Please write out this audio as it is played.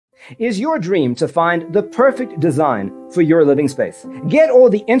Is your dream to find the perfect design for your living space? Get all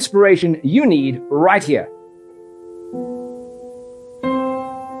the inspiration you need right here.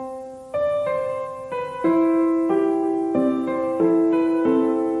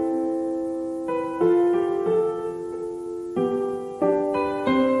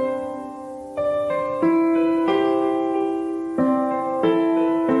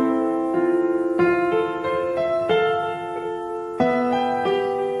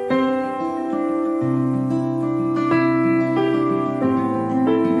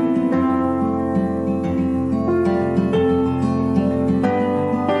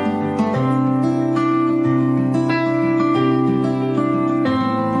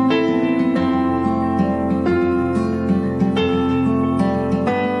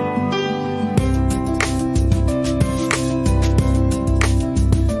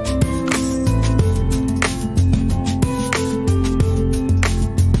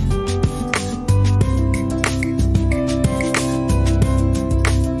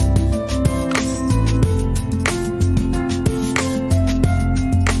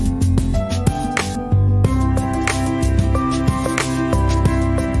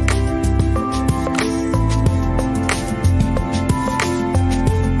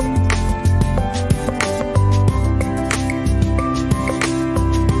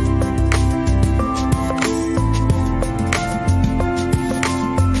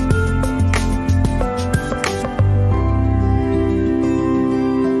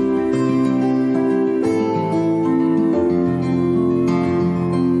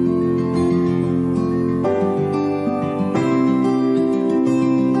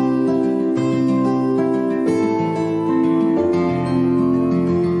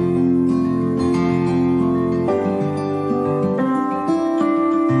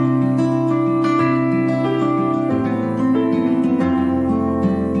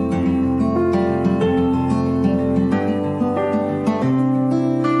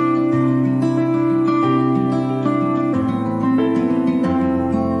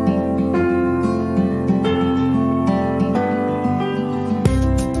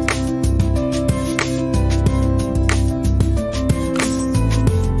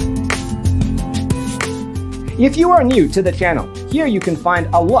 If you are new to the channel, here you can find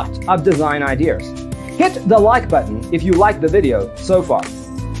a lot of design ideas. Hit the like button if you like the video so far.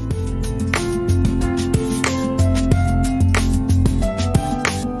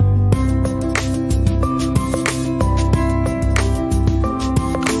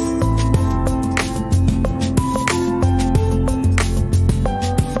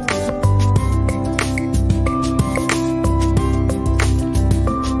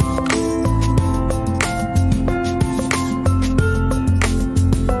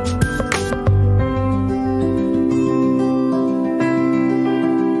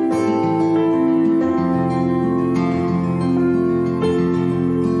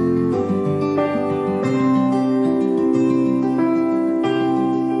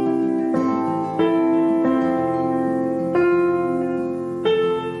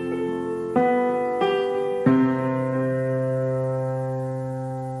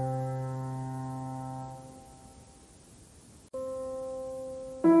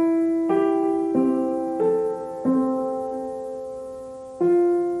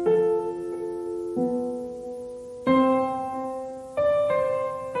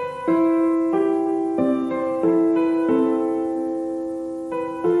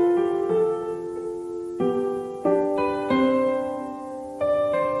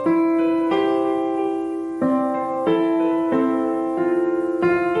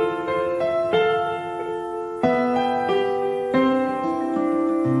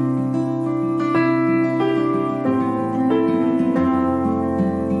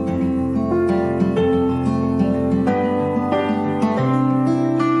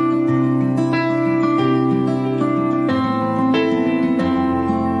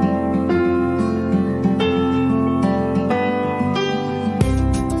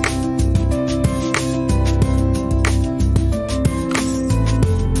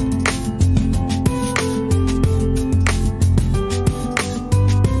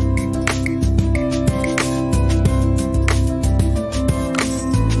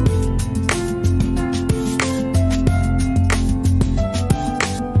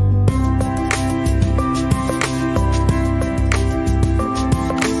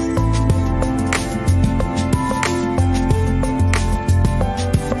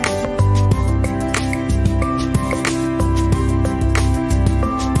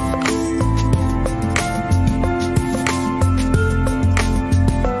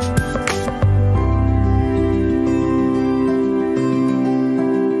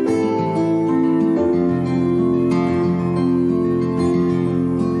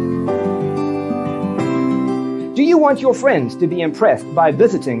 want your friends to be impressed by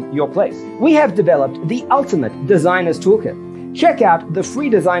visiting your place. We have developed the ultimate designer's toolkit. Check out the free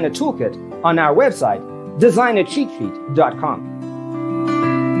designer toolkit on our website, designercheatsheet.com.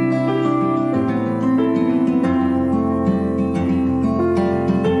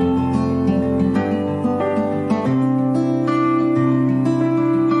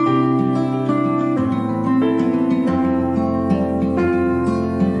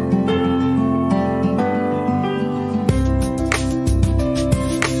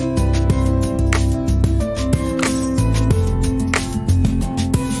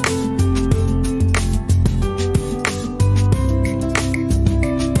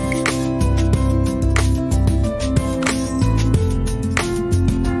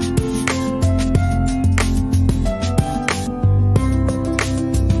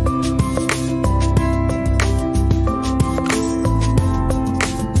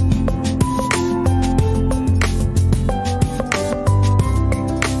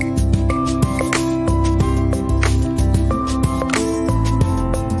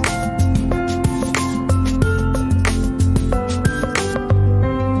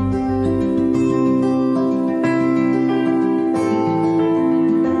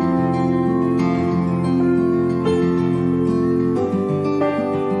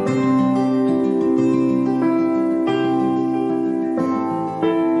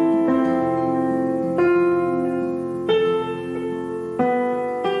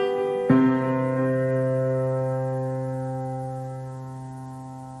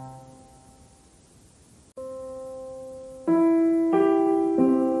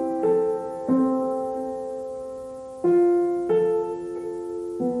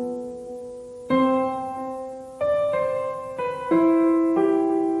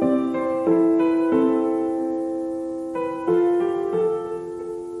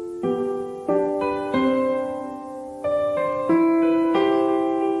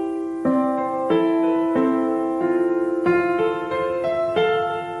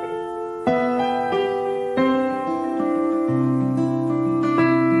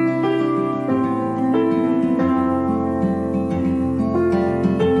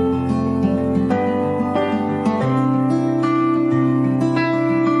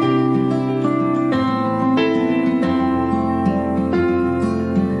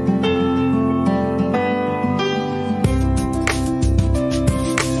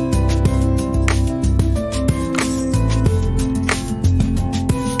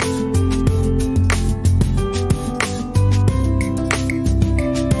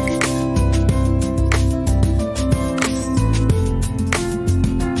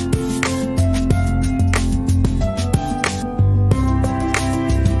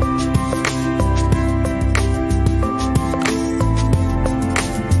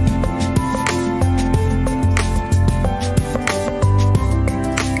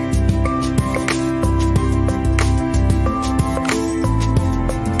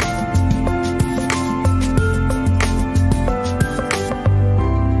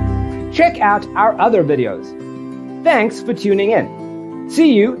 Check out our other videos. Thanks for tuning in.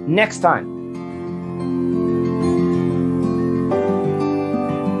 See you next time.